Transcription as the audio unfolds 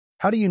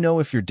How do you know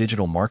if your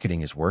digital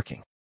marketing is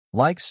working?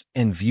 Likes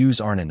and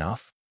views aren't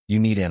enough. You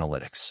need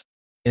analytics.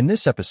 In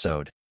this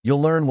episode, you'll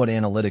learn what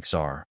analytics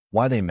are,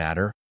 why they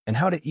matter, and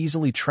how to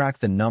easily track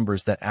the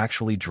numbers that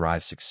actually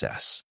drive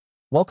success.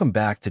 Welcome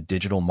back to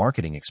Digital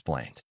Marketing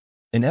Explained.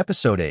 In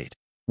Episode 8,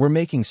 we're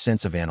making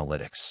sense of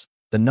analytics,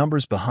 the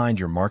numbers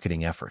behind your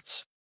marketing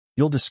efforts.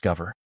 You'll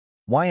discover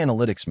why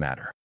analytics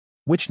matter,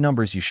 which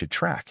numbers you should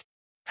track,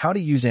 how to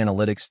use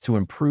analytics to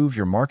improve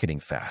your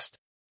marketing fast.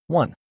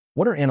 1.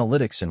 What are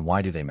analytics and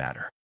why do they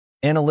matter?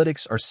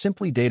 Analytics are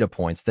simply data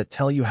points that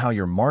tell you how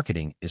your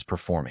marketing is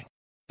performing.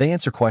 They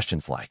answer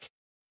questions like,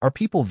 are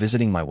people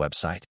visiting my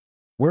website?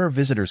 Where are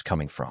visitors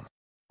coming from?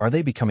 Are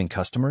they becoming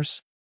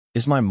customers?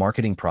 Is my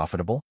marketing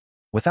profitable?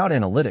 Without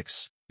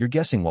analytics, you're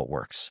guessing what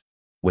works.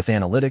 With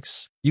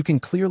analytics, you can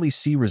clearly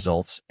see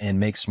results and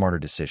make smarter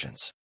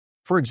decisions.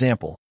 For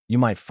example, you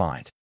might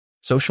find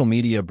social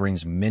media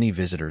brings many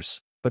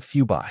visitors, but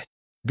few buy.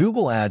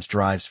 Google Ads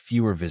drives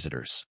fewer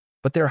visitors,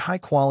 but they're high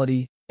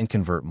quality and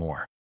convert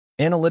more.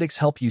 Analytics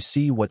help you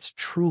see what's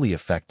truly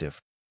effective,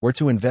 where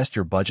to invest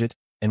your budget,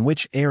 and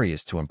which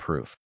areas to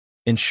improve.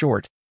 In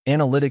short,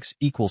 analytics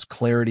equals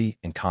clarity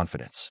and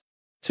confidence.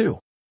 2.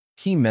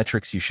 Key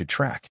metrics you should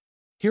track.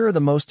 Here are the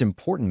most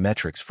important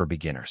metrics for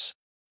beginners.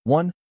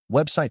 1.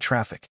 Website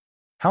traffic.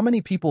 How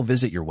many people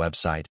visit your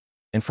website,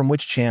 and from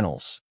which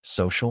channels?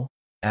 Social,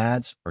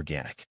 ads,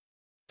 organic.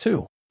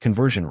 2.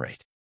 Conversion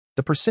rate.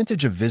 The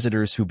percentage of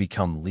visitors who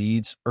become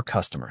leads or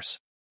customers.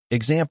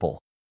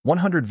 Example,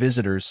 100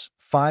 visitors,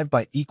 5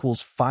 by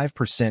equals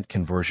 5%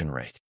 conversion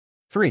rate.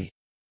 3.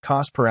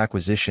 Cost per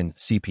acquisition,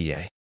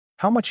 CPA.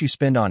 How much you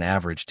spend on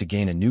average to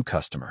gain a new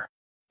customer.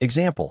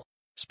 Example,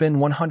 spend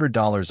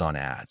 $100 on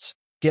ads.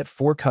 Get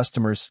 4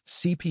 customers,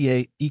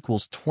 CPA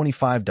equals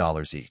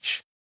 $25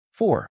 each.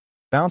 4.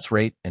 Bounce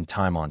rate and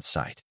time on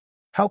site.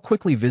 How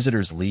quickly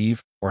visitors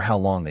leave or how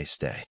long they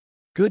stay.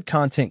 Good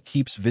content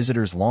keeps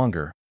visitors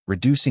longer,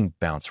 reducing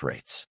bounce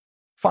rates.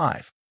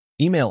 5.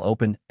 Email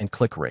open and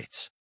click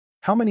rates.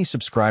 How many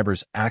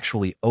subscribers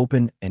actually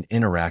open and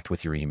interact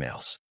with your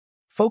emails?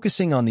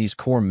 Focusing on these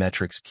core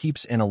metrics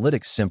keeps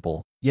analytics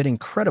simple, yet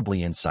incredibly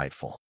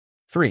insightful.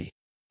 3.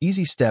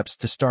 Easy steps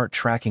to start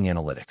tracking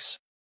analytics.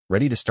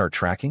 Ready to start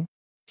tracking?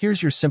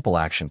 Here's your simple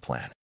action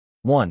plan.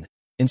 1.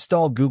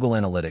 Install Google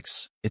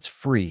Analytics. It's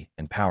free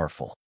and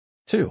powerful.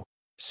 2.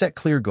 Set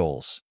clear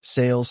goals,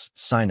 sales,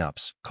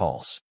 signups,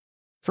 calls.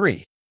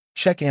 3.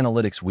 Check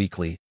analytics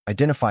weekly,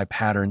 identify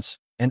patterns,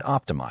 and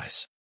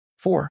optimize.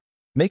 4.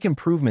 Make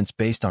improvements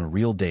based on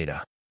real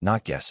data,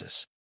 not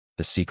guesses.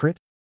 The secret?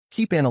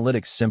 Keep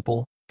analytics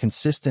simple,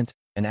 consistent,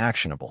 and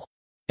actionable.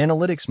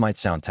 Analytics might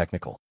sound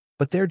technical,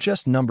 but they're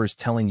just numbers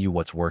telling you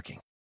what's working.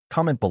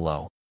 Comment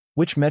below,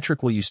 which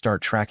metric will you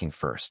start tracking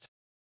first?